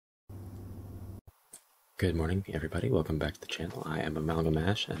Good morning, everybody. Welcome back to the channel. I am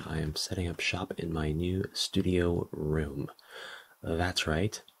AmalgamAsh, and I am setting up shop in my new studio room. That's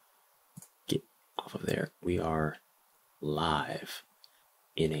right. Get off of there. We are live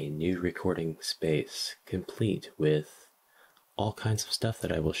in a new recording space, complete with all kinds of stuff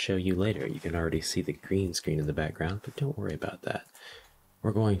that I will show you later. You can already see the green screen in the background, but don't worry about that.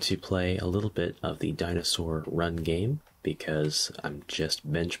 We're going to play a little bit of the dinosaur run game because I'm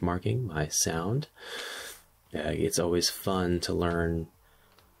just benchmarking my sound. It's always fun to learn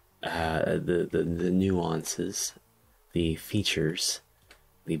the nuances, the features,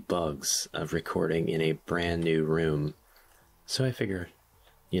 the bugs of recording in a brand new room. So I figure,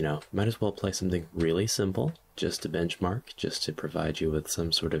 might as well play something really simple just to benchmark, just to provide you with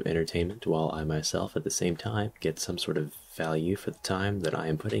some sort of entertainment while I myself at the same time get some sort of value for the time that I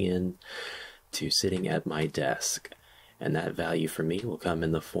am putting in to sitting at my desk. And that value for me will come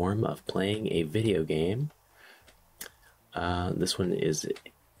in the form of playing a video game. This one is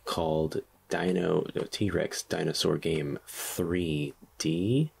called T-Rex Dinosaur Game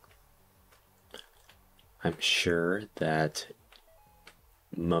 3D. I'm sure that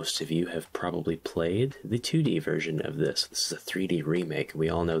most of you have probably played the 2D version of this. This is a 3D remake. We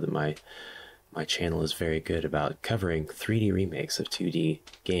all know that my channel is very good about covering 3D remakes of 2D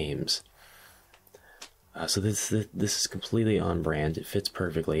games. So this is completely on brand. It fits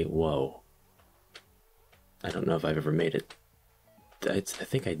perfectly. Whoa. I don't know if I've ever made it. I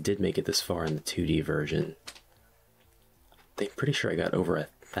think I did make it this far in the 2D version. I'm pretty sure I got over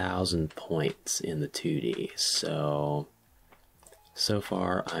 1,000 points in the 2D. So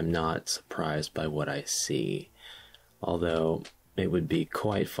far I'm not surprised by what I see. Although it would be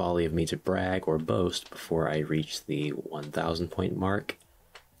quite folly of me to brag or boast before I reach the 1,000 point mark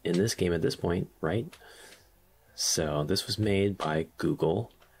in this game at this point, right? So this was made by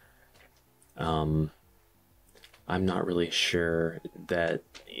Google. I'm not really sure that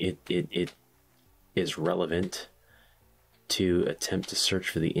it is relevant to attempt to search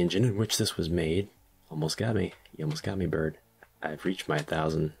for the engine in which this was made. Almost got me. You almost got me, bird. I've reached my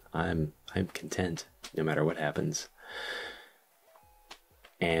 1,000. I'm content no matter what happens.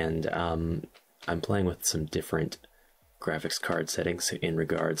 And I'm playing with some different graphics card settings in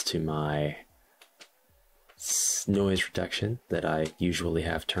regards to my noise reduction that I usually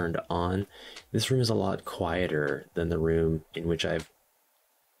have turned on. This room is a lot quieter than the room in which I've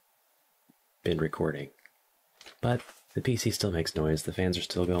been recording. But the PC still makes noise, the fans are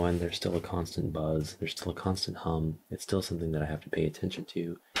still going, there's still a constant buzz, there's still a constant hum. It's still something that I have to pay attention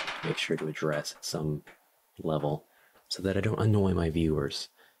to, make sure to address at some level, so that I don't annoy my viewers.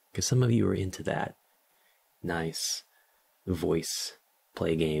 Because some of you are into that nice voice,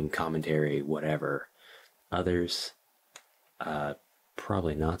 play game, commentary, whatever. Others,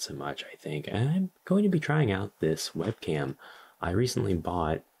 probably not so much, I think. And I'm going to be trying out this webcam. I recently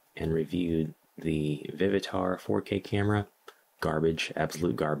bought and reviewed the Vivitar 4K camera. Garbage,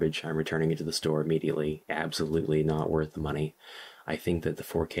 absolute garbage. I'm returning it to the store immediately. Absolutely not worth the money. I think that the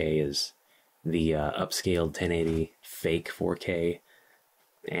 4K is the upscaled 1080 fake 4K,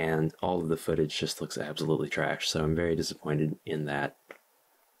 and all of the footage just looks absolutely trash. So I'm very disappointed in that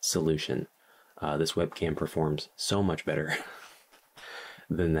solution. This webcam performs so much better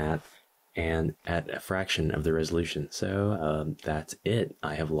than that, and at a fraction of the resolution. So that's it.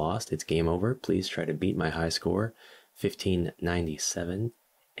 I have lost. It's game over. Please try to beat my high score, 1597.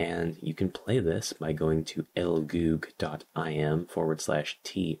 And you can play this by going to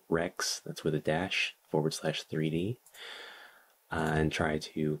lgoog.im/T-Rex, that's with a dash, /3D, and try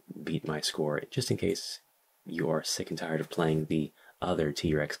to beat my score, just in case you are sick and tired of playing the other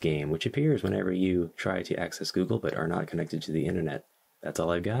T-Rex game, which appears whenever you try to access Google but are not connected to the internet. That's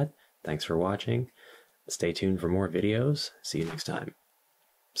all I've got. Thanks for watching. Stay tuned for more videos. See you next time.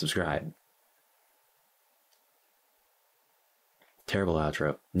 Subscribe. Terrible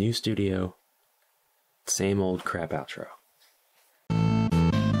outro. New studio. Same old crap outro.